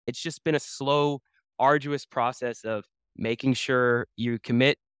It's just been a slow, arduous process of making sure you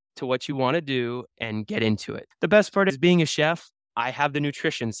commit to what you want to do and get into it. The best part is being a chef. I have the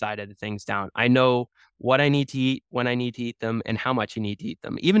nutrition side of the things down. I know what I need to eat, when I need to eat them, and how much you need to eat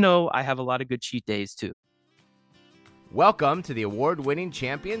them, even though I have a lot of good cheat days too. Welcome to the award-winning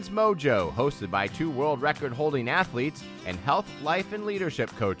Champions Mojo, hosted by 2 world record-holding athletes and health, life, and leadership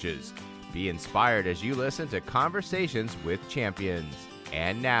coaches. Be inspired as you listen to Conversations with Champions.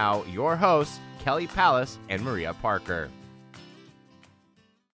 And now, your hosts, Kelly Pallas and Maria Parker.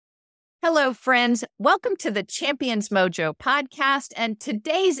 Hello, friends. Welcome to the Champions Mojo podcast. And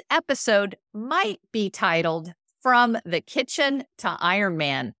today's episode might be titled From the Kitchen to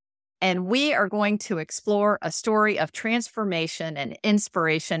Ironman. And we are going to explore a story of transformation and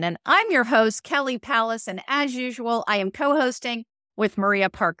inspiration. And I'm your host, Kelly Pallas. And as usual, I am co-hosting with Maria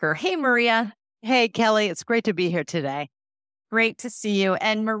Parker. Hey, Maria. Hey, Kelly. It's great to be here today. Great to see you.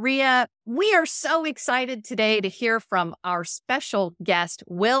 And Maria, we are so excited today to hear from our special guest,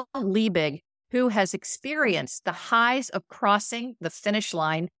 Will Liebig, who has experienced the highs of crossing the finish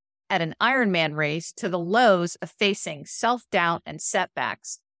line at an Ironman race to the lows of facing self-doubt and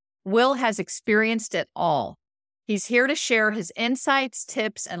setbacks. Will has experienced it all. He's here to share his insights,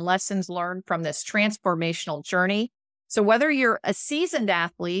 tips, and lessons learned from this transformational journey. So whether you're a seasoned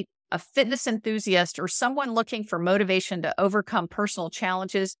athlete, a fitness enthusiast, or someone looking for motivation to overcome personal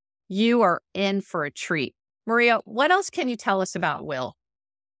challenges, you are in for a treat. Maria, what else can you tell us about Will?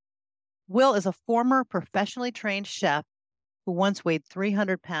 Will is a former professionally trained chef who once weighed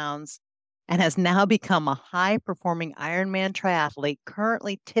 300 pounds and has now become a high-performing Ironman triathlete,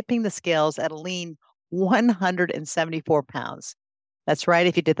 currently tipping the scales at a lean 174 pounds. That's right.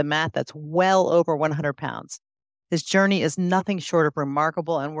 If you did the math, that's well over 100 pounds. His journey is nothing short of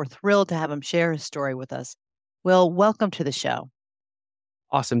remarkable, and we're thrilled to have him share his story with us. Will, welcome to the show.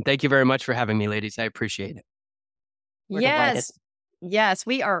 Awesome. Thank you very much for having me, ladies. I appreciate it. We're delighted. Yes,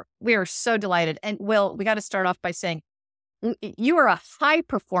 we are so delighted. And Will, we got to start off by saying, you are a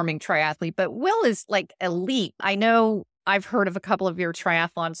high-performing triathlete, but Will is like elite. I know I've heard of a couple of your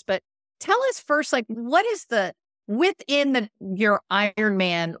triathlons, but tell us first, like, what is within your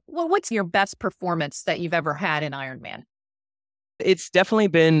Ironman, what's your best performance that you've ever had in Ironman? It's definitely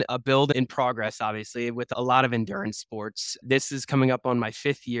been a build in progress, obviously, with a lot of endurance sports. This is coming up on my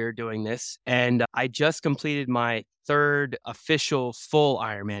 5th year doing this, and I just completed my 3rd official full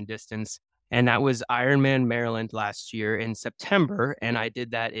Ironman distance. And that was Ironman Maryland last year in September. And I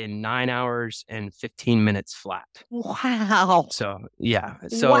did that in 9 hours and 15 minutes flat. Wow. So, yeah.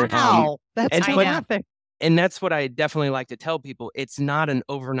 So, wow. That's terrific. And that's what I definitely like to tell people. It's not an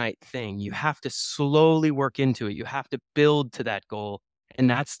overnight thing. You have to slowly work into it. You have to build to that goal. And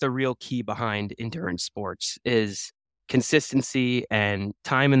that's the real key behind endurance sports is consistency and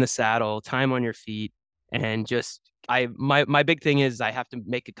time in the saddle, time on your feet, and just my big thing is I have to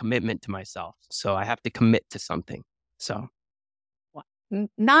make a commitment to myself. So I have to commit to something. So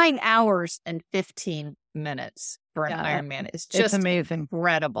 9 hours and 15 minutes for an Ironman is just amazing.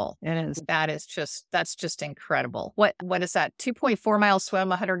 Incredible. It is. That's just incredible. What is that? 2.4 mile swim,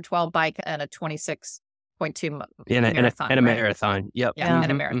 112 bike, and a 26.2 marathon. And a marathon. Yep. Yeah,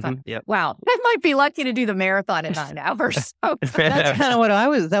 and a marathon. Mm-hmm. Yep. Wow. I might be lucky to do the marathon in 9 hours. So that's kind of what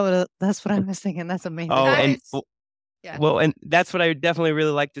that's what I was thinking. That's amazing. Oh, well, and that's what I would definitely really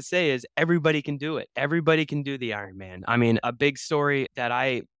like to say is everybody can do it. Everybody can do the Ironman. I mean, a big story that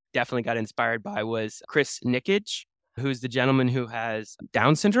I definitely got inspired by was Chris Nickage, who's the gentleman who has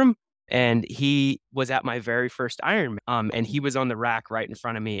Down syndrome. And he was at my very first Ironman. And he was on the rack right in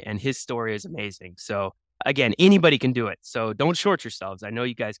front of me. And his story is amazing. So again, anybody can do it. So don't short yourselves. I know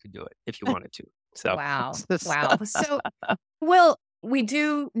you guys could do it if you wanted to. So wow. So, Will, we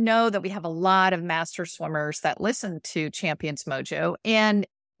do know that we have a lot of master swimmers that listen to Champions Mojo, and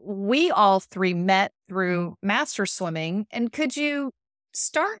we all 3 met through master swimming. And could you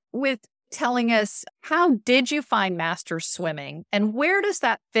start with telling us, how did you find master swimming, and where does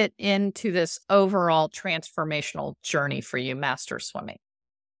that fit into this overall transformational journey for you, master swimming?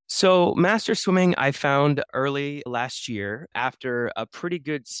 So master swimming, I found early last year after a pretty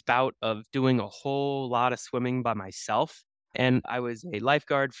good spout of doing a whole lot of swimming by myself. And I was a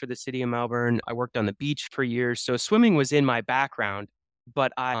lifeguard for the city of Melbourne. I worked on the beach for years. So swimming was in my background,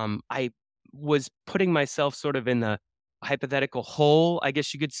 but I was putting myself sort of in the hypothetical hole, I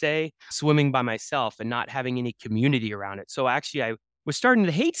guess you could say, swimming by myself and not having any community around it. So actually, I was starting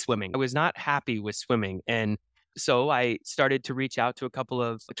to hate swimming. I was not happy with swimming. And so I started to reach out to a couple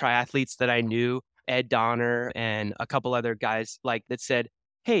of triathletes that I knew, Ed Donner and a couple other guys like that said,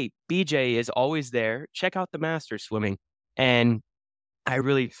 hey, BJ is always there. Check out the master swimming. And I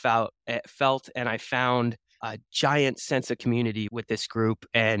really felt and I found a giant sense of community with this group,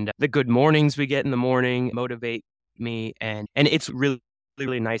 and the good mornings we get in the morning motivate me, and it's really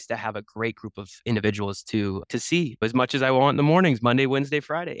nice to have a great group of individuals to see as much as I want in the mornings, Monday, Wednesday,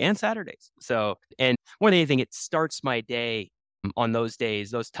 Friday, and Saturdays. So, and more than anything, it starts my day on those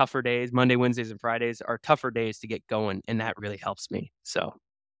days, those tougher days. Monday, Wednesdays, and Fridays are tougher days to get going, and that really helps me. So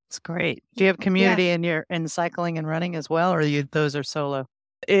It's great. Do you have community in cycling and running as well, or those are solo?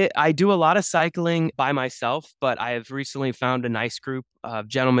 I do a lot of cycling by myself, but I have recently found a nice group of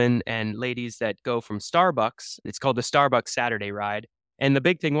gentlemen and ladies that go from Starbucks. It's called the Starbucks Saturday Ride. And the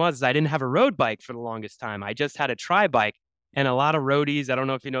big thing was I didn't have a road bike for the longest time. I just had a tri bike. And a lot of roadies, I don't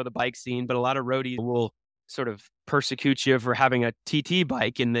know if you know the bike scene, but a lot of roadies will sort of persecute you for having a TT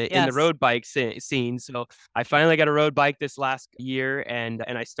bike in the road bike scene. So I finally got a road bike this last year, and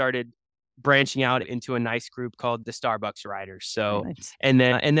I started branching out into a nice group called the Starbucks Riders. So, Nice. and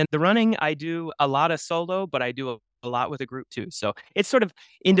then the running, I do a lot of solo, but I do a lot with a group too. So it's sort of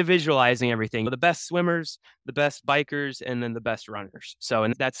individualizing everything. The best swimmers, the best bikers, and then the best runners. So,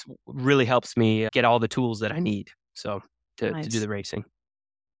 and that's really helps me get all the tools that I need. So to do the racing.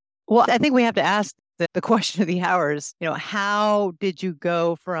 Well, I think we have to ask the question of the hours. How did you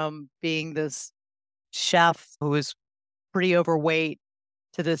go from being this chef who was pretty overweight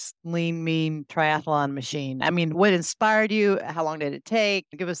to this lean, mean triathlon machine? I mean, what inspired you? How long did it take?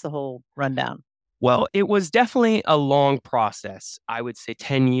 Give us the whole rundown. Well, it was definitely a long process. I would say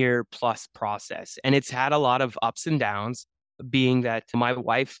 10-year plus process. And it's had a lot of ups and downs, being that my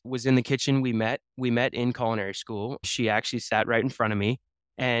wife was in the kitchen. We met in culinary school. She actually sat right in front of me.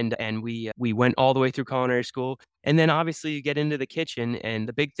 And we went all the way through culinary school. And then obviously you get into the kitchen. And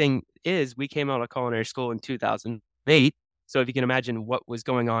the big thing is we came out of culinary school in 2008. So if you can imagine what was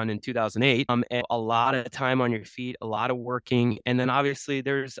going on in 2008, and a lot of time on your feet, a lot of working. And then obviously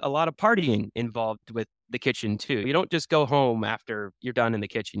there's a lot of partying involved with the kitchen too. You don't just go home after you're done in the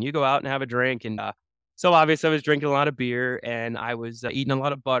kitchen. You go out and have a drink. And so obviously I was drinking a lot of beer, and I was eating a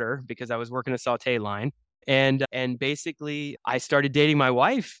lot of butter because I was working a saute line. And basically I started dating my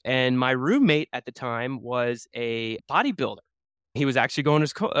wife, and my roommate at the time was a bodybuilder. He was actually going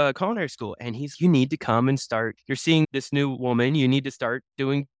to culinary school, and you need to come and start. You're seeing this new woman. You need to start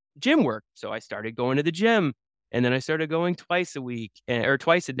doing gym work. So I started going to the gym, and then I started going twice a week or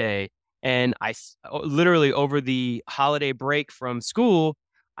twice a day. And literally over the holiday break from school,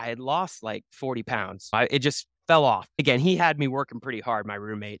 I had lost like 40 pounds. It just fell off. Again, he had me working pretty hard, my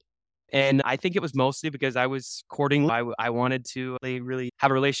roommate. And I think it was mostly because I was courting. I wanted to really have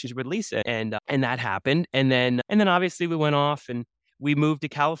a relationship with Lisa, and that happened. And then obviously we went off and we moved to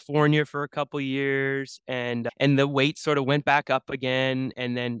California for a couple years, and the weight sort of went back up again.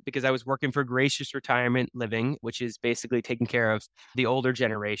 And then because I was working for Gracious Retirement Living, which is basically taking care of the older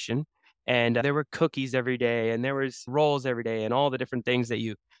generation, and there were cookies every day, and there was rolls every day, and all the different things that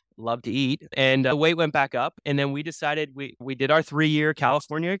you love to eat. And the weight went back up. And then we decided we did our 3-year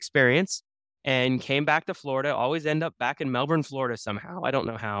California experience and came back to Florida, always end up back in Melbourne, Florida somehow. I don't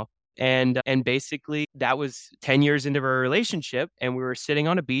know how. And basically that was 10 years into our relationship. And we were sitting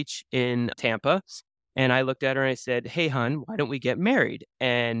on a beach in Tampa. And I looked at her and I said, "Hey, hun, why don't we get married?"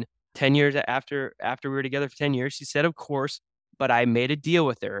 And 10 years after we were together for 10 years, she said, "Of course." But I made a deal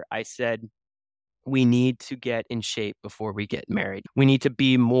with her. I said, "We need to get in shape before we get married. We need to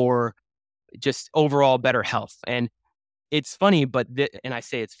be more just overall better health." And it's funny, and I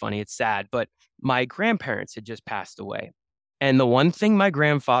say it's funny, it's sad, but my grandparents had just passed away. And the one thing my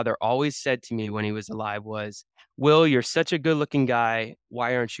grandfather always said to me when he was alive was, "Will, you're such a good looking guy.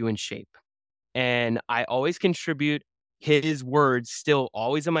 Why aren't you in shape?" And I always contribute his words still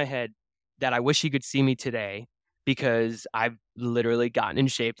always in my head that I wish he could see me today, because I've literally gotten in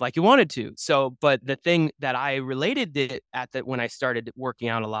shape like he wanted to. So, but the thing that I related it when I started working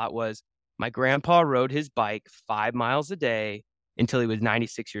out a lot was my grandpa rode his bike 5 miles a day until he was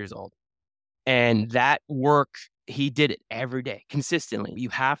 96 years old. And that work, he did it every day consistently. You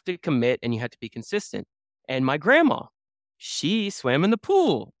have to commit and you have to be consistent. And my grandma, she swam in the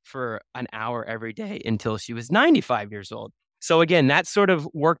pool for an hour every day until she was 95 years old. So again, that sort of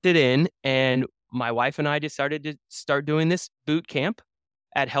worked it in. And my wife and I decided to start doing this boot camp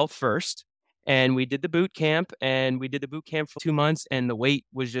at Health First. And we did the boot camp, for 2 months, and the weight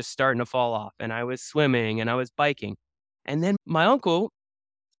was just starting to fall off. And I was swimming and I was biking. And then my uncle,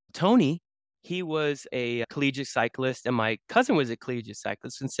 Tony, he was a collegiate cyclist, and my cousin was a collegiate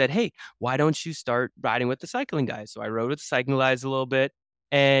cyclist, and said, "Hey, why don't you start riding with the cycling guys?" So I rode with the cycling guys a little bit.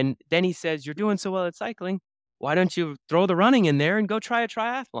 And then he says, "You're doing so well at cycling. Why don't you throw the running in there and go try a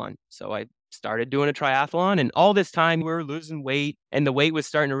triathlon?" So I started doing a triathlon. And all this time we were losing weight and the weight was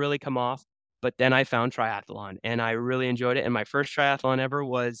starting to really come off. But then I found triathlon and I really enjoyed it. And my first triathlon ever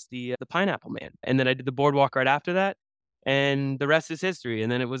was the Pineapple Man. And then I did the boardwalk right after that. And the rest is history.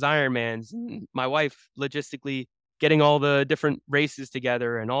 And then it was Ironmans. And my wife logistically getting all the different races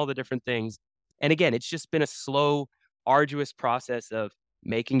together and all the different things. And again, it's just been a slow, arduous process of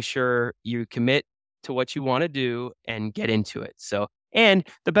making sure you commit to what you want to do and get into it. So, and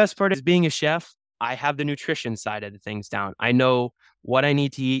the best part is being a chef, I have the nutrition side of the things down. I know what I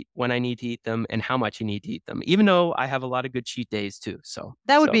need to eat, when I need to eat them, and how much you need to eat them, even though I have a lot of good cheat days too. So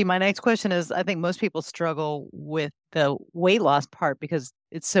that would be my next question is, I think most people struggle with the weight loss part because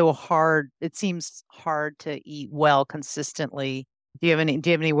it's so hard. It seems hard to eat well consistently. Do you have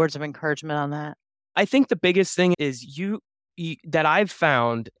any words of encouragement on that? I think the biggest thing is that I've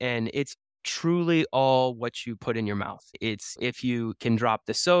found, and it's truly all what you put in your mouth. It's if you can drop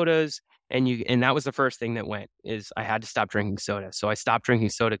the sodas and that was the first thing that went is I had to stop drinking soda. So I stopped drinking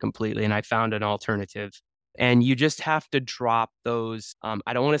soda completely and I found an alternative. And you just have to drop those.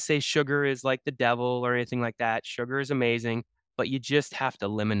 I don't want to say sugar is like the devil or anything like that. Sugar is amazing, but you just have to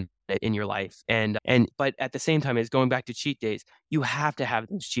limit it in your life. But at the same time, it's going back to cheat days. You have to have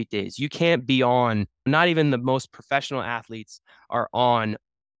those cheat days. You can't be on, not even the most professional athletes are on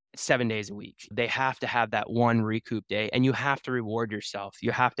 7 days a week. They have to have that one recoup day and you have to reward yourself.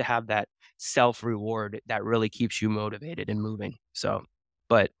 You have to have that self-reward that really keeps you motivated and moving. So,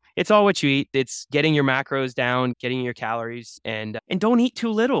 but it's all what you eat. It's getting your macros down, getting your calories, and don't eat too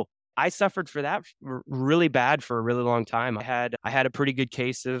little. I suffered for that really bad for a really long time. I had a pretty good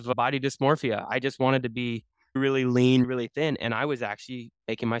case of body dysmorphia. I just wanted to be really lean, really thin, and I was actually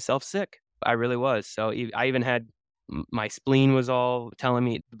making myself sick. I really was. So I even had my spleen was all telling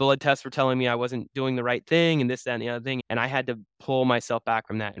me, the blood tests were telling me I wasn't doing the right thing and this, that, and the other thing. And I had to pull myself back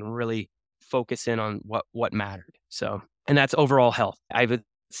from that and really focus in on what mattered. So, and that's overall health. I would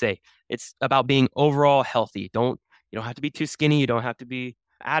say it's about being overall healthy. You don't have to be too skinny. You don't have to be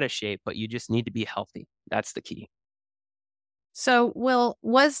out of shape, but you just need to be healthy. That's the key. So, Will,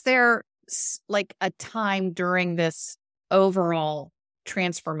 was there like a time during this overall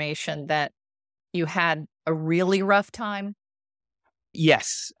transformation that you had a really rough time?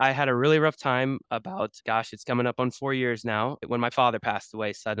 Yes, I had a really rough time it's coming up on 4 years now. When my father passed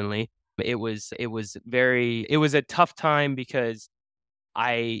away suddenly, it was a tough time because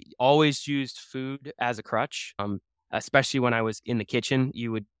I always used food as a crutch, especially when I was in the kitchen.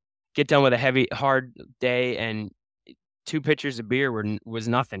 You would get done with a heavy, hard day and 2 pitchers of beer was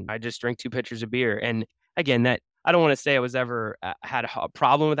nothing. I just drank 2 pitchers of beer. And again, that I don't want to say I was ever had a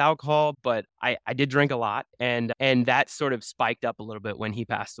problem with alcohol, but I did drink a lot. And that sort of spiked up a little bit when he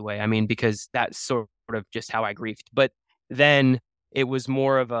passed away. I mean, because that's sort of just how I grieved. But then it was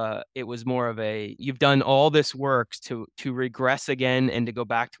more of a you've done all this work to regress again and to go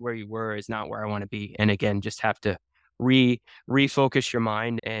back to where you were is not where I want to be. And again, just have to refocus your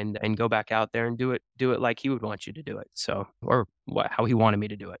mind and go back out there and do it like he would want you to do it. So, or how he wanted me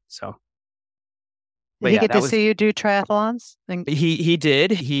to do it. So. Did he get to see you do triathlons? He did.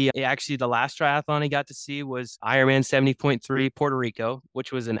 He actually, the last triathlon he got to see was Ironman 70.3 Puerto Rico,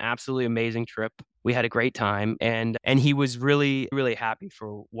 which was an absolutely amazing trip. We had a great time, and he was really, really happy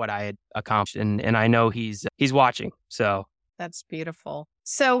for what I had accomplished, and I know he's watching. So that's beautiful.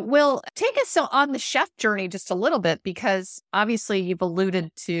 So, Will, take us on the chef journey just a little bit, because obviously you've alluded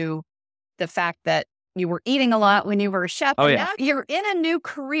to the fact that you were eating a lot when you were a chef. Oh, and yeah. Now you're in a new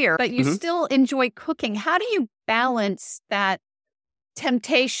career, but you still enjoy cooking. How do you balance that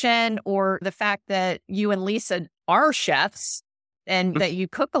temptation or the fact that you and Lisa are chefs and that you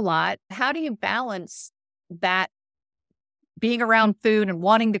cook a lot? How do you balance that being around food and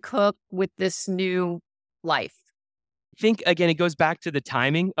wanting to cook with this new life? I think, again, it goes back to the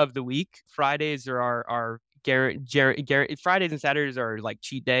timing of the week. Fridays are our Fridays and Saturdays are like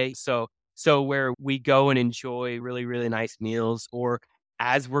cheat day. So where we go and enjoy really, really nice meals, or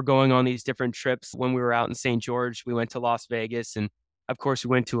as we're going on these different trips, when we were out in St. George, we went to Las Vegas. And of course, we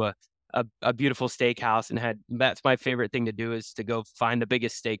went to a beautiful steakhouse and that's my favorite thing to do, is to go find the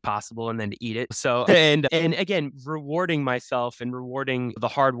biggest steak possible and then to eat it. So, and again, rewarding myself and rewarding the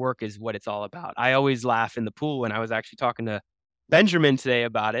hard work is what it's all about. I always laugh in the pool, and I was actually talking to Benjamin today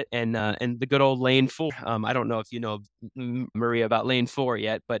about it, and the good old lane 4. I don't know if you know, Maria, about lane 4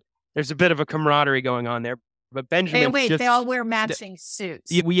 yet, but there's a bit of a camaraderie going on there. But Benjamin, they all wear matching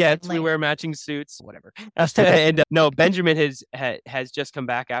suits. Yes, we wear matching suits, whatever. And no, Benjamin has just come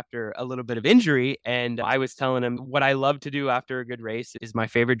back after a little bit of injury, and I was telling him what I love to do after a good race is my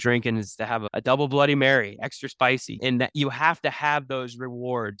favorite drink, and is to have a double Bloody Mary, extra spicy, and that you have to have those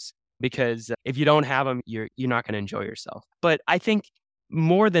rewards because if you don't have them, you're not going to enjoy yourself. But I think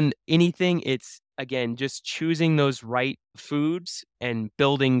more than anything, it's, again, just choosing those right foods and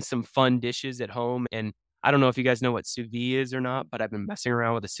building some fun dishes at home. And I don't know if you guys know what sous vide is or not, but I've been messing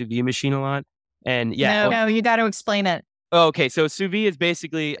around with a sous vide machine a lot. And yeah. No, you got to explain it. Okay, so sous vide is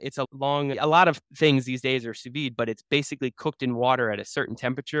basically, a lot of things these days are sous vide, but it's basically cooked in water at a certain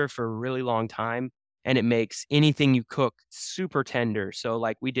temperature for a really long time. And it makes anything you cook super tender. So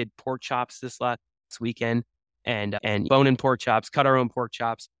like we did pork chops this last weekend and bone-in pork chops, cut our own pork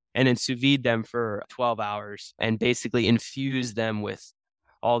chops, and then sous vide them for 12 hours and basically infuse them with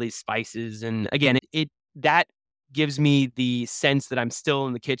all these spices. And again, that gives me the sense that I'm still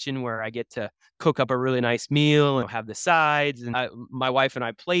in the kitchen where I get to cook up a really nice meal and have the sides. And my wife and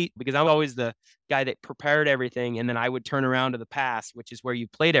I plate, because I'm always the guy that prepared everything. And then I would turn around to the pass, which is where you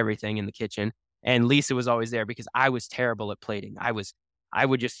plate everything in the kitchen. And Lisa was always there because I was terrible at plating. I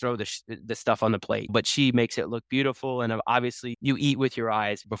would just throw the stuff on the plate, but she makes it look beautiful. And obviously you eat with your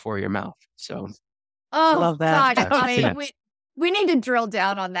eyes before your mouth. So. Oh, love that. Gosh, I mean, we need to drill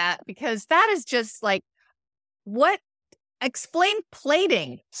down on that, because that is just like, explain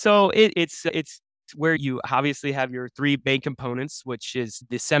plating. So it's where you obviously have your three main components, which is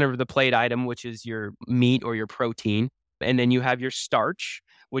the center of the plate item, which is your meat or your protein. And then you have your starch,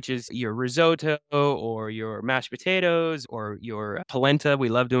 which is your risotto or your mashed potatoes or your polenta. We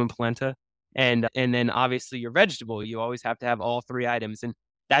love doing polenta. And then obviously your vegetable. You always have to have all three items. And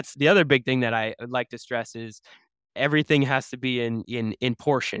that's the other big thing that I would like to stress is everything has to be in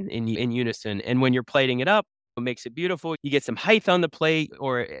portion, in unison. And when you're plating it up, it makes it beautiful. You get some height on the plate,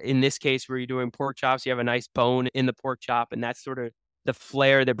 or in this case, where you're doing pork chops, you have a nice bone in the pork chop, and that's sort of the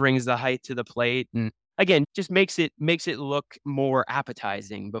flair that brings the height to the plate. And again, just makes it look more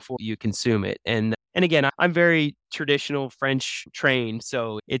appetizing before you consume it. And again, I'm very traditional French trained,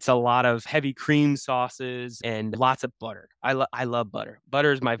 so it's a lot of heavy cream sauces and lots of butter. I love butter.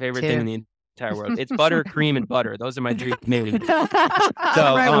 Butter is my favorite thing in the entire world. It's butter, cream, and butter. Those are my three main. So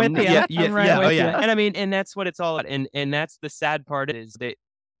I'm right with you. And I mean, and that's what it's all about. And that's the sad part is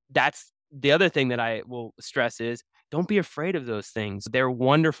that's the other thing that I will stress is don't be afraid of those things. They're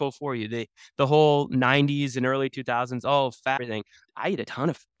wonderful for you. The whole 90s and early 2000s, fat everything. I eat a ton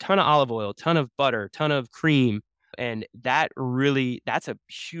of olive oil, ton of butter, ton of cream. And that's a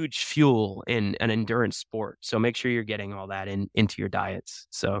huge fuel in an endurance sport. So make sure you're getting all that into your diets.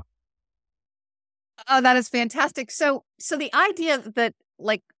 So. Oh, that is fantastic. So the idea that,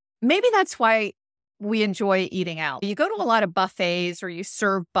 like, maybe that's why we enjoy eating out. You go to a lot of buffets or you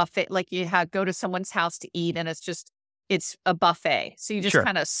serve buffet, like you go to someone's house to eat and it's a buffet. So you just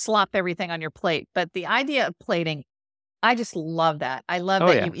kind of slop everything on your plate. But the idea of plating, I just love that. I love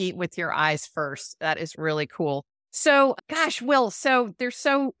that you eat with your eyes first. That is really cool. So, gosh, Will, so there's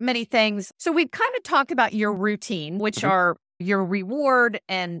so many things. So we've kind of talked about your routine, which are your reward,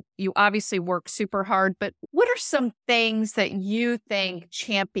 and you obviously work super hard, but what are some things that you think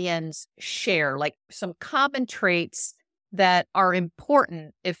champions share, like some common traits that are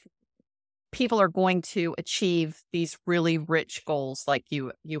important if people are going to achieve these really rich goals like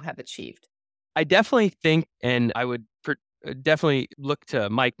you have achieved? I definitely think, and I would definitely look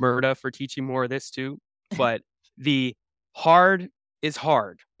to Mike Murda for teaching more of this too, but the hard is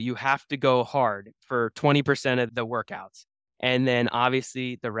hard. You have to go hard for 20% of the workouts. And then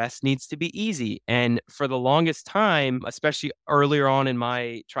obviously the rest needs to be easy. And for the longest time, especially earlier on in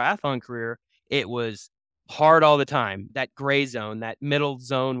my triathlon career, it was hard all the time. That gray zone, that middle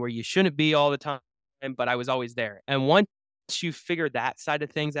zone where you shouldn't be all the time, but I was always there. And once you figure that side of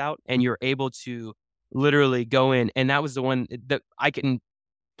things out and you're able to literally go in, and that was the one that I can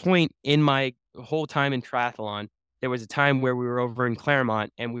point in my whole time in triathlon. There was a time where we were over in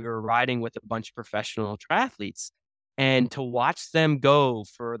Claremont and we were riding with a bunch of professional triathletes. And to watch them go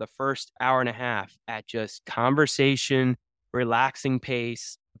for the first hour and a half at just conversation, relaxing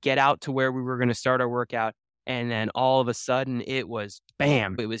pace, get out to where we were going to start our workout. And then all of a sudden it was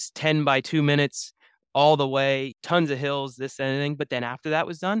bam. It was 10 by 2 minutes all the way, tons of hills, this and anything. But then after that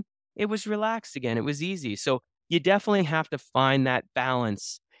was done, it was relaxed again. It was easy. So you definitely have to find that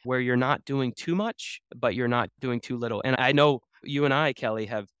balance where you're not doing too much, but you're not doing too little. And I know you and I, Kelly,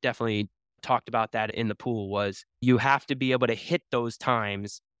 have definitely talked about that in the pool. Was you have to be able to hit those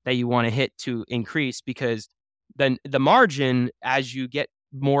times that you want to hit to increase, because then the margin, as you get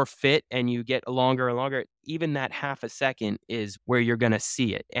more fit and you get longer and longer, even that half a second is where you're going to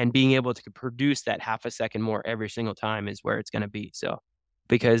see it. And being able to produce that half a second more every single time is where it's going to be. So,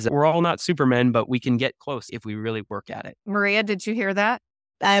 because we're all not Supermen, but we can get close if we really work at it. Maria, did you hear that?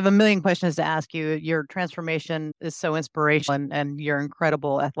 I have a million questions to ask you. Your transformation is so inspirational and your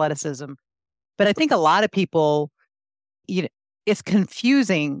incredible athleticism. But I think a lot of people, you know, it's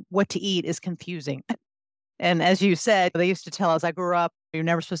confusing. What to eat is confusing. And as you said, they used to tell us, I grew up, you're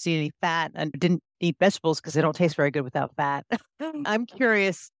never supposed to eat any fat and didn't eat vegetables because they don't taste very good without fat. I'm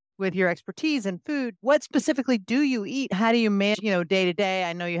curious, with your expertise in food, what specifically do you eat? How do you manage, day to day?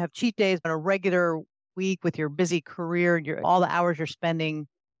 I know you have cheat days on a regular week with your busy career, all the hours you're spending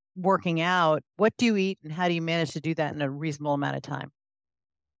working out. What do you eat and how do you manage to do that in a reasonable amount of time?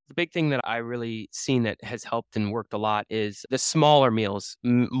 The big thing that I really seen that has helped and worked a lot is the smaller meals,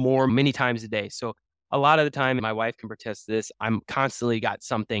 more many times a day. So a lot of the time, my wife can protest this. I'm constantly got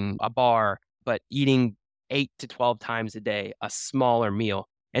something, a bar, but eating 8 to 12 times a day, a smaller meal.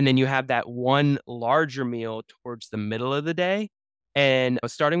 And then you have that one larger meal towards the middle of the day. And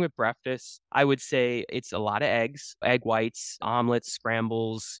starting with breakfast, I would say it's a lot of eggs, egg whites, omelets,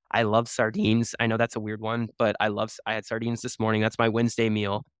 scrambles. I love sardines. I know that's a weird one, but I had sardines this morning. That's my Wednesday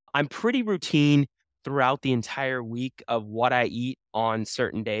meal. I'm pretty routine throughout the entire week of what I eat on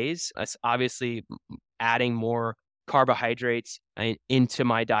certain days. It's obviously adding more carbohydrates into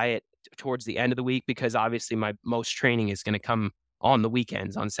my diet towards the end of the week because obviously my most training is going to come on the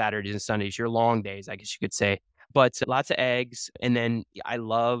weekends, on Saturdays and Sundays, your long days, I guess you could say. But lots of eggs. And then I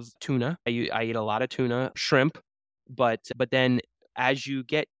love tuna. I eat a lot of tuna, shrimp. But then as you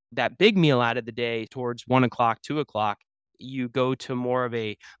get that big meal out of the day towards 1 o'clock, 2 o'clock, you go to more of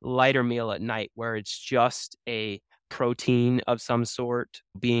a lighter meal at night where it's just a protein of some sort,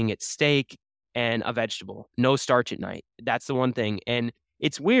 being it steak and a vegetable. No starch at night. That's the one thing. And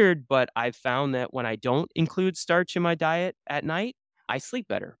it's weird, but I've found that when I don't include starch in my diet at night, I sleep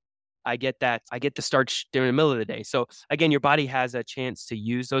better. I get the starch during the middle of the day. So again, your body has a chance to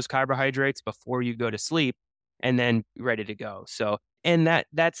use those carbohydrates before you go to sleep and then ready to go. So, and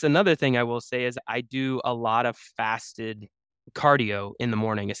that's another thing I will say is I do a lot of fasted cardio in the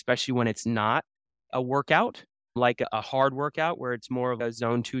morning, especially when it's not a workout, like a hard workout where it's more of a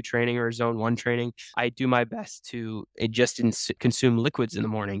zone 2 training or a zone 1 training. I do my best to consume liquids in the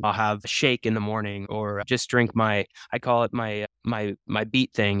morning. I'll have a shake in the morning or just drink I call it my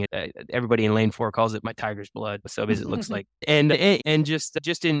beet thing. Everybody in lane 4 calls it my tiger's blood. So as it looks like, and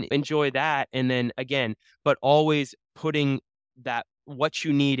just enjoy that. And then again, but always putting that what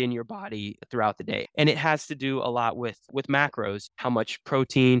you need in your body throughout the day. And it has to do a lot with macros, how much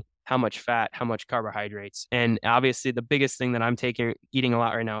protein, how much fat, how much carbohydrates. And obviously the biggest thing that I'm eating a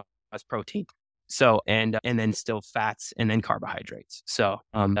lot right now is protein. So, and then still fats and then carbohydrates. So,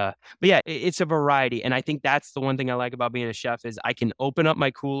 but yeah, it's a variety. And I think that's the one thing I like about being a chef is I can open up my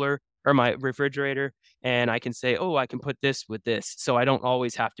cooler or my refrigerator and I can say, oh, I can put this with this. So I don't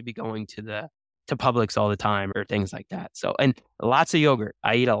always have to be going to Publix all the time or things like that. So, and lots of yogurt.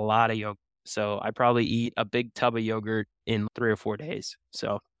 I eat a lot of yogurt. So I probably eat a big tub of yogurt in 3 or 4 days.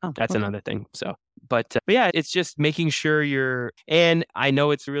 So that's another thing. So, but yeah, it's just making sure and I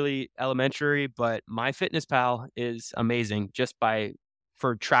know it's really elementary, but MyFitnessPal is amazing just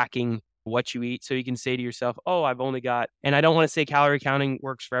for tracking what you eat. So you can say to yourself, oh, I've only got, and I don't want to say calorie counting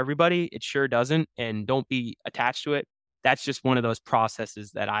works for everybody. It sure doesn't. And don't be attached to it. That's just one of those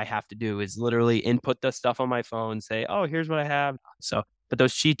processes that I have to do is literally input the stuff on my phone, say, oh, here's what I have. So, but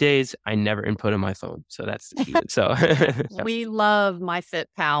those cheat days, I never input on my phone. So that's the key. So we love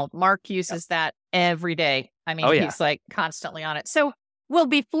MyFitPal. Mark uses that every day. I mean, he's like constantly on it. So, Will,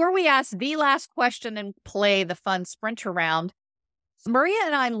 before we ask the last question and play the fun sprinter round, Maria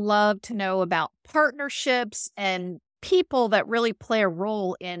and I love to know about partnerships and people that really play a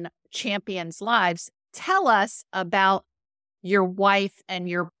role in champions' lives. Tell us about your wife and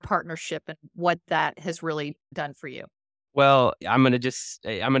your partnership and what that has really done for you. Well, I'm going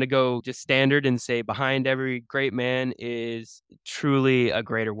to go just standard and say behind every great man is truly a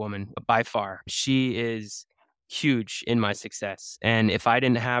greater woman by far. She is huge in my success. And if I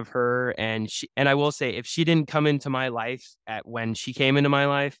didn't have her and I will say, if she didn't come into my life when she came into my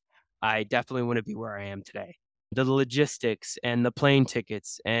life, I definitely wouldn't be where I am today. The logistics and the plane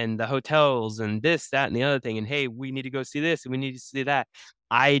tickets and the hotels and this, that, and the other thing. And hey, we need to go see this and we need to see that.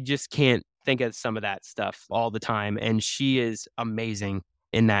 I just can't think of some of that stuff all the time. And she is amazing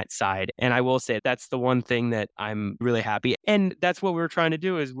in that side. And I will say that's the one thing that I'm really happy. And that's what we're trying to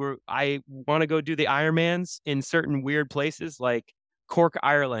do is I want to go do the Ironmans in certain weird places like Cork,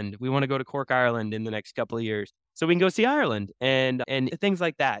 Ireland. We want to go to Cork, Ireland in the next couple of years. So we can go see Ireland and things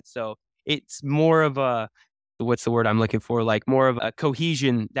like that. So it's more of what's the word I'm looking for? Like more of a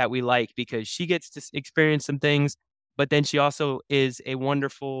cohesion that we like because she gets to experience some things But then she also is a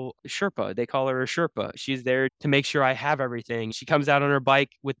wonderful Sherpa. They call her a Sherpa. She's there to make sure I have everything. She comes out on her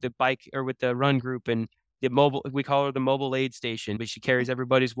bike with the run group, and we call her the mobile aid station, but she carries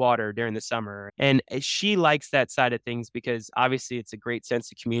everybody's water during the summer. And she likes that side of things because obviously it's a great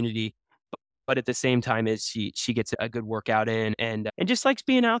sense of community. But at the same time, is she gets a good workout in and just likes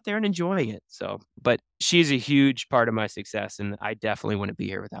being out there and enjoying it. So, but she's a huge part of my success, and I definitely wouldn't be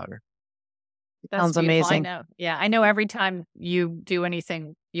here without her. That's Sounds amazing. I know. Yeah, I know every time you do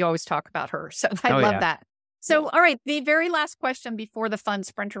anything, you always talk about her. So I love that. So, all right, the very last question before the fun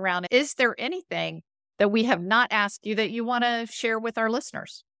sprinter round. Is there anything that we have not asked you that you want to share with our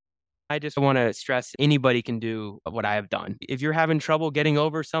listeners? I just want to stress anybody can do what I have done. If you're having trouble getting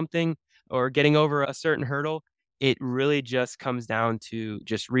over something or getting over a certain hurdle, it really just comes down to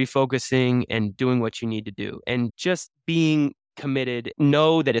just refocusing and doing what you need to do and just being committed.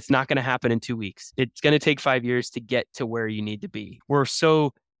 Know that it's not going to happen in 2 weeks. It's going to take 5 years to get to where you need to be. We're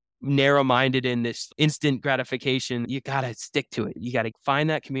so narrow-minded in this instant gratification. You got to stick to it. You got to find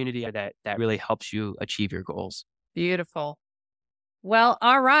that community that really helps you achieve your goals. Beautiful. Well,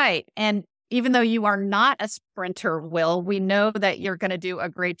 all right. And even though you are not a sprinter, Will, we know that you're going to do a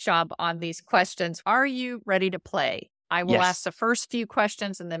great job on these questions. Are you ready to play? I will ask the first few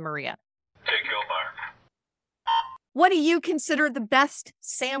questions and then Maria. Take your mark. What do you consider the best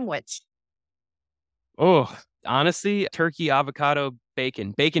sandwich? Oh, honestly, turkey, avocado,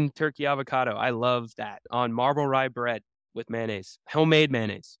 bacon. Bacon, turkey, avocado. I love that on marble rye bread with mayonnaise. Homemade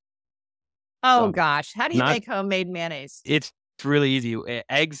mayonnaise. Oh, gosh. How do you make homemade mayonnaise? It's really easy.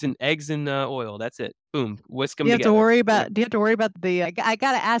 Eggs and oil. That's it. Boom. Whisk them Do you together. have to worry about the? I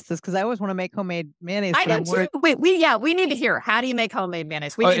got to ask this because I always want to make homemade mayonnaise. I do too. Wait, we need to hear. How do you make homemade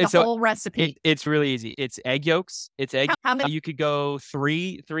mayonnaise? We need the whole recipe. It's really easy. It's egg yolks. How many? You could go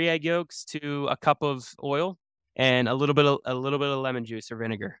three egg yolks to a cup of oil and a little bit of lemon juice or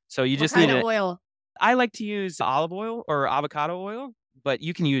vinegar. So you just need oil. I like to use olive oil or avocado oil, but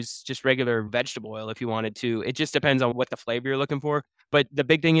you can use just regular vegetable oil if you wanted to. It just depends on what the flavor you're looking for. But the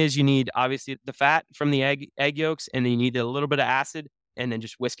big thing is you need obviously the fat from the egg yolks, and then you need a little bit of acid, and then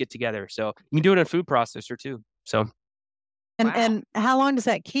just whisk it together. So you can do it in a food processor too. So. And how long does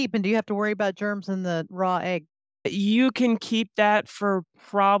that keep? And do you have to worry about germs in the raw egg? You can keep that for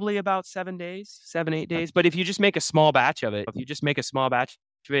probably about 7 days, 8 days. But if you just make a small batch of it,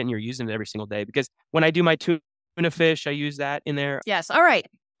 and you're using it every single day, because when I do my tuna fish, I use that in there. Yes. All right.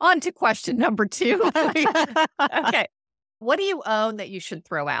 On to question number 2. Okay. What do you own that you should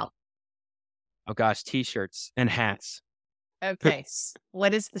throw out? Oh gosh, t-shirts and hats. Okay.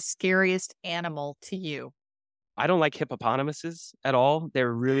 What is the scariest animal to you? I don't like hippopotamuses at all.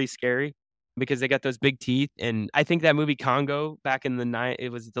 They're really scary because they got those big teeth. And I think that movie Congo back in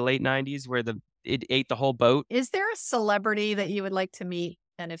it was the late 90s where it ate the whole boat. Is there a celebrity that you would like to meet?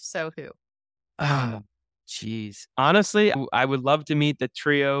 And if so, who? Jeez. Honestly, I would love to meet the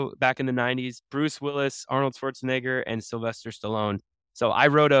trio back in the 90s, Bruce Willis, Arnold Schwarzenegger, and Sylvester Stallone. So I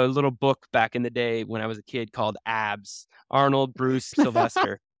wrote a little book back in the day when I was a kid called Abs, Arnold, Bruce,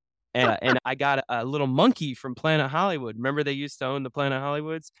 Sylvester. And I got a little monkey from Planet Hollywood. Remember they used to own the Planet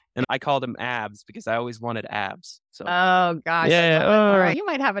Hollywoods? And I called him Abs because I always wanted abs. So. Oh, gosh. Yeah. All right. You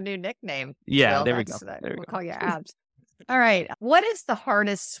might have a new nickname. Yeah, Will. there we go. We'll call you Abs. All right. What is the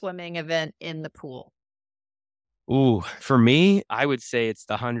hardest swimming event in the pool? Ooh, for me, I would say it's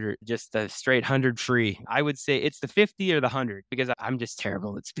the 100, just the straight 100 free. I would say it's the 50 or the 100 because I'm just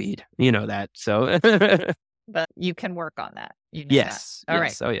terrible at speed. You know that. So, but you can work on that. You know yes. That. All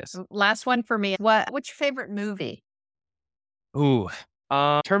yes. right. Oh, yes. Last one for me. What's your favorite movie? Ooh,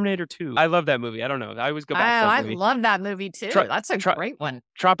 Terminator 2. I love that movie. I don't know. I always go back to that movie. I love that movie too. That's a great one.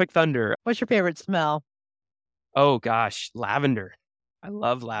 Tropic Thunder. What's your favorite smell? Oh gosh, lavender. I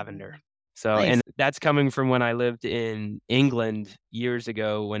love lavender. So, nice. And that's coming from when I lived in England years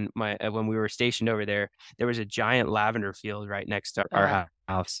ago when we were stationed over there. There was a giant lavender field right next to our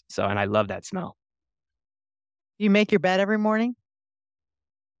house. So, and I love that smell. You make your bed every morning?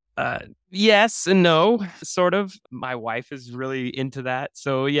 Yes and no, sort of. My wife is really into that.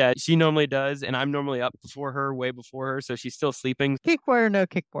 So yeah, she normally does. And I'm normally up before her, way before her. So she's still sleeping. Kickboard or no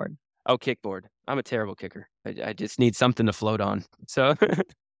kickboard? Oh, kickboard. I'm a terrible kicker. I just need something to float on. So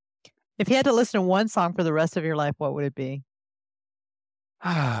if you had to listen to one song for the rest of your life, what would it be?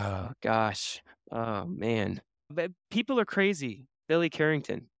 Oh, gosh. Oh, man. But people are crazy. Billy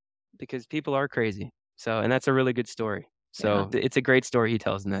Currington, because people are crazy. So, and that's a really good story. So It's a great story he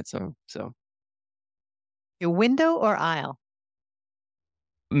tells in that song. So, Your window or aisle?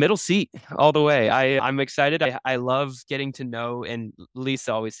 Middle seat all the way. I'm excited. I love getting to know, and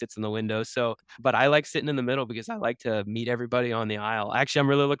Lisa always sits in the window. But I like sitting in the middle because I like to meet everybody on the aisle. Actually, I'm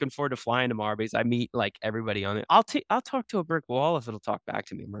really looking forward to flying tomorrow because I meet like everybody on it. I'll talk to a brick wall if it'll talk back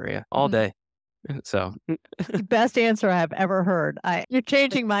to me, Maria, all day. So the best answer I've ever heard. You're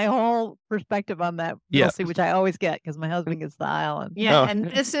changing my whole perspective on that middle seat, which I always get because my husband gets the aisle. And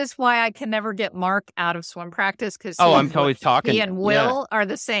this is why I can never get Mark out of swim practice because I'm always talking. He and Will are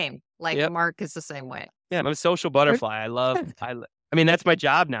the same. Like Mark is the same way. Yeah, I'm a social butterfly. I mean, that's my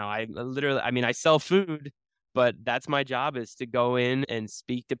job now. I sell food, but that's my job is to go in and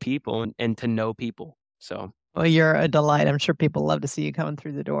speak to people and to know people. So, well, you're a delight. I'm sure people love to see you coming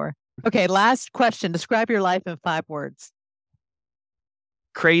through the door. Okay, last question. Describe your life in 5 words.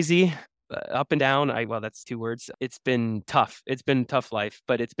 Crazy, up and down. Well, that's 2 words. It's been tough. It's been a tough life,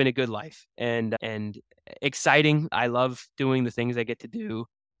 but it's been a good life and exciting. I love doing the things I get to do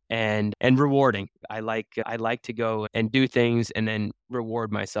and rewarding. I like to go and do things and then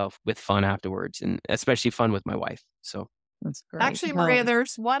reward myself with fun afterwards, and especially fun with my wife. So that's great. Actually, Maria,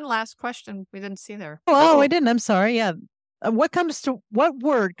 there's one last question we didn't see there. Oh, I didn't. I'm sorry. Yeah. What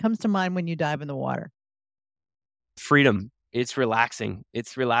word comes to mind when you dive in the water? Freedom. It's relaxing.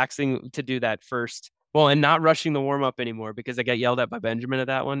 It's relaxing to do that first. Well, and not rushing the warm up anymore because I got yelled at by Benjamin at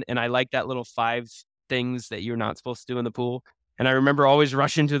that one. And I like that little 5 things that you're not supposed to do in the pool. And I remember always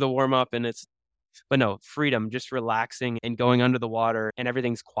rushing to the warm up but no, freedom, just relaxing and going under the water and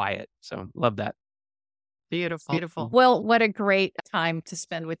everything's quiet. So love that. Beautiful. Beautiful. Well, what a great time to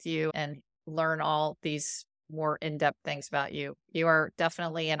spend with you and learn all these more in-depth things about you. You are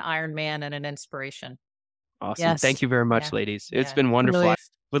definitely an Ironman and an inspiration. Awesome. Yes. Thank you very much, ladies. It's been wonderful. Really.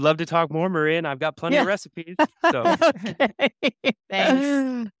 Would love to talk more, Maria, and I've got plenty of recipes. So. Okay.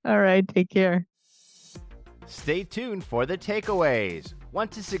 Thanks. All right. Take care. Stay tuned for the takeaways. Want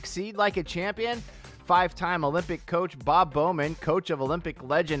to succeed like a champion? 5-time Olympic coach Bob Bowman, coach of Olympic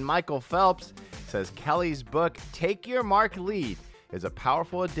legend Michael Phelps, says Kelly's book, Take Your Mark, Lead, is a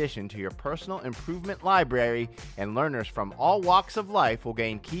powerful addition to your personal improvement library, and learners from all walks of life will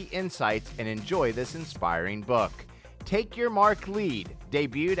gain key insights and enjoy this inspiring book. Take Your Mark, Lead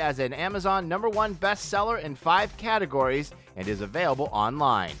debuted as an Amazon #1 bestseller in 5 categories and is available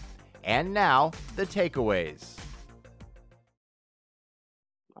online. And now, the takeaways.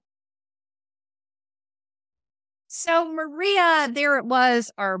 So, Maria, there it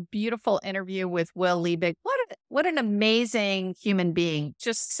was, our beautiful interview with Will Liebig. What an amazing human being.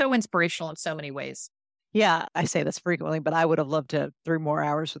 Just so inspirational in so many ways. Yeah, I say this frequently, but I would have loved to 3 more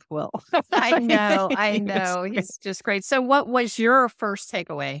hours with Will. I know. He's just great. So what was your first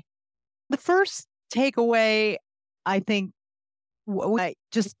takeaway? The first takeaway, I think,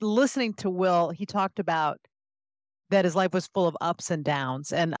 just listening to Will, he talked about that his life was full of ups and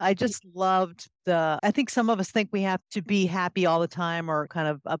downs. And I just loved I think some of us think we have to be happy all the time or kind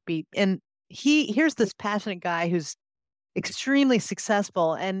of upbeat. And here's this passionate guy who's extremely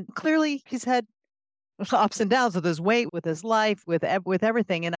successful. And clearly he's had ups and downs with his weight, with his life, with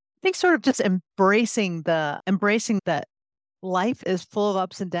everything. And I think sort of just embracing that life is full of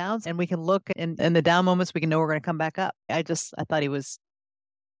ups and downs, and we can look in the down moments, we can know we're going to come back up. I thought he was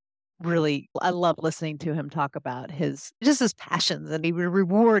really, I love listening to him talk about his passions, and he would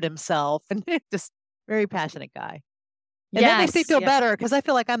reward himself, and just very passionate guy. And that makes me feel better because I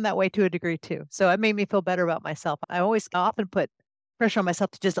feel like I'm that way to a degree too. So it made me feel better about myself. I often put pressure on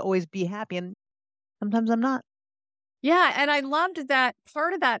myself to just always be happy, and sometimes I'm not. Yeah. And I loved that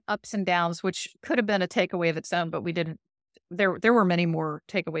part of that ups and downs, which could have been a takeaway of its own, but we didn't. There were many more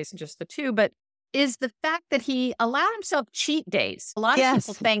takeaways than just the 2, but is the fact that he allowed himself cheat days. A lot of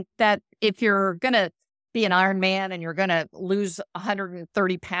people think that if you're going to be an Ironman and you're going to lose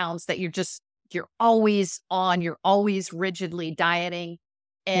 130 pounds, that you're always on, you're always rigidly dieting.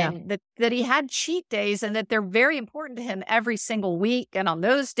 And that he had cheat days and that they're very important to him every single week. And on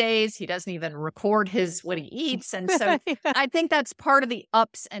those days, he doesn't even record what he eats. And so I think that's part of the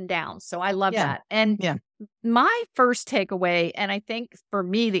ups and downs. So I love that. And my first takeaway, and I think for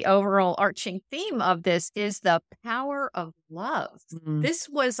me, the overall arching theme of this is the power of love. Mm-hmm. This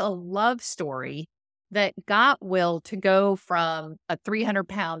was a love story that got Will to go from a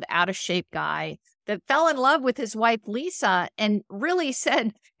 300-pound out of shape guy that fell in love with his wife, Lisa, and really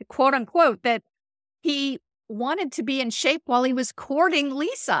said, quote unquote, that he wanted to be in shape while he was courting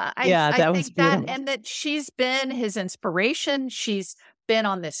Lisa. I think that, and that she's been his inspiration. She's been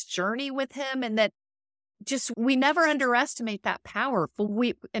on this journey with him, and that we never underestimate that power.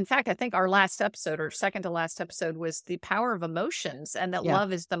 In fact, I think our last episode or second to last episode was the power of emotions, and that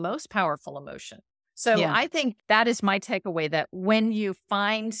love is the most powerful emotion. So Yeah. I think that is my takeaway, that when you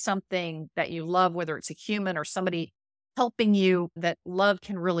find something that you love, whether it's a human or somebody helping you, that love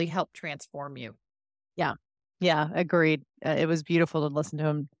can really help transform you. Yeah, agreed. It was beautiful to listen to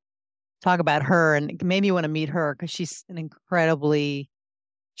him talk about her, and it made me want to meet her because she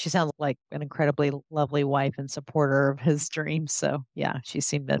sounds like an incredibly lovely wife and supporter of his dreams. So yeah, she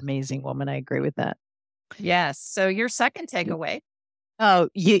seemed an amazing woman. I agree with that. Yes. So your second takeaway. Oh,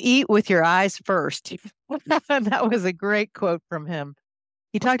 you eat with your eyes first. That was a great quote from him.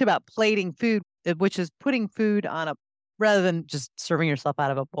 He talked about plating food, which is putting food rather than just serving yourself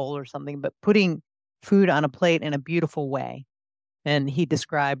out of a bowl or something, but putting food on a plate in a beautiful way. And he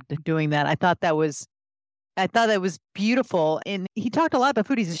described doing that. I thought that was beautiful. And he talked a lot about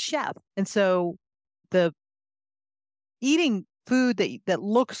food. He's a chef. And so the eating food that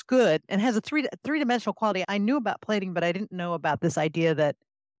looks good and has a three-dimensional quality. I knew about plating, but I didn't know about this idea that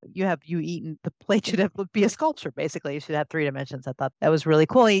you eaten, the plate should be a sculpture, basically. It should have 3 dimensions. I thought that was really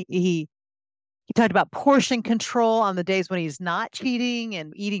cool. He talked about portion control on the days when he's not cheating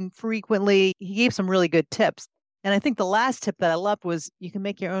and eating frequently. He gave some really good tips. And I think the last tip that I loved was you can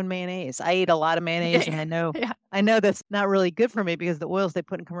make your own mayonnaise. I eat a lot of mayonnaise, and I know that's not really good for me because the oils they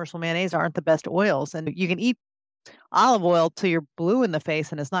put in commercial mayonnaise aren't the best oils. And you can eat olive oil till you're blue in the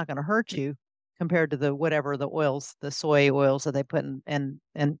face and it's not going to hurt you compared to the soy oils that they put in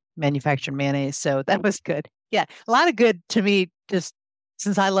manufactured mayonnaise. So that was good. Yeah. A lot of good to me, just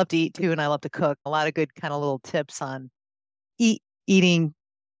since I love to eat too, and I love to cook, a lot of good kind of little tips on eating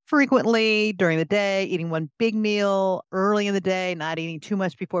frequently during the day, eating one big meal early in the day, not eating too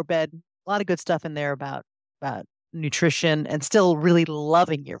much before bed. A lot of good stuff in there about nutrition and still really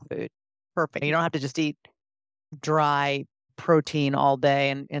loving your food. Perfect. You don't have to just eat dry protein all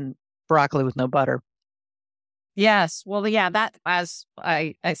day and broccoli with no butter. Yes. Well, yeah, that, as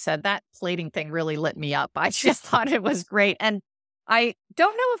I said, that plating thing really lit me up. I just thought it was great. And I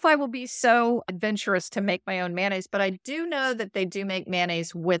don't know if I will be so adventurous to make my own mayonnaise, but I do know that they do make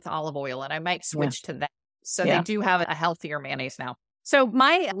mayonnaise with olive oil, and I might switch to that. So they do have a healthier mayonnaise now. So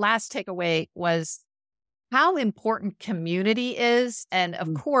my last takeaway was how important community is. And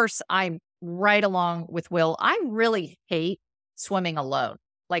of course, I'm right along with Will. I really hate swimming alone.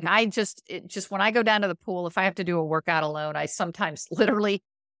 Like when I go down to the pool, if I have to do a workout alone, I sometimes literally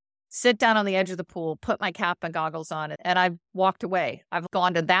sit down on the edge of the pool, put my cap and goggles on, and I've walked away. I've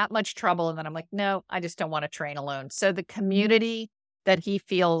gone to that much trouble. And then I'm like, no, I just don't want to train alone. So the community that he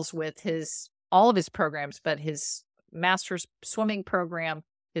feels with all of his programs, but his master's swimming program,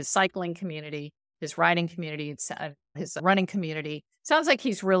 his cycling community, his riding community, his running community, sounds like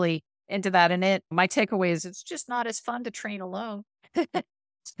he's really into that. And my takeaway is it's just not as fun to train alone.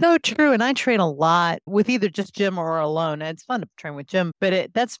 So true. And I train a lot with either just Jim or alone. And it's fun to train with Jim,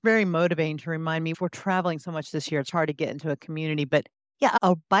 but that's very motivating to remind me, if we're traveling so much this year, it's hard to get into a community. But yeah,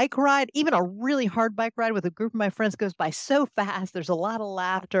 a bike ride, even a really hard bike ride with a group of my friends, goes by so fast. There's a lot of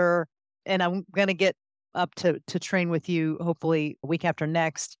laughter. And I'm going to get up to train with you, hopefully a week after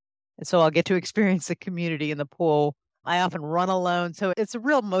next. And so I'll get to experience the community in the pool. I often run alone. So it's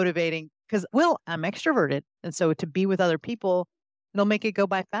real motivating because, I'm extroverted. And so to be with other people, it'll make it go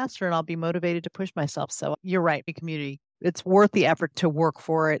by faster and I'll be motivated to push myself. So you're right, the community, it's worth the effort to work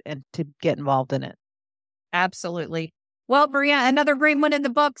for it and to get involved in it. Absolutely. Well, Maria, another great one in the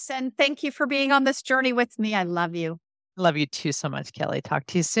books. And thank you for being on this journey with me. I love you. Love you too so much, Kelly. Talk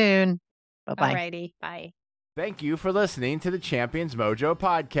to you soon. Bye-bye. Alrighty. Bye. Thank you for listening to the Champions Mojo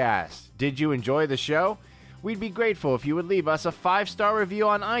podcast. Did you enjoy the show? We'd be grateful if you would leave us a 5-star review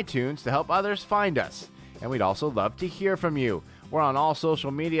on iTunes to help others find us. And we'd also love to hear from you. We're on all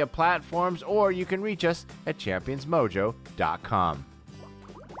social media platforms, or you can reach us at championsmojo.com.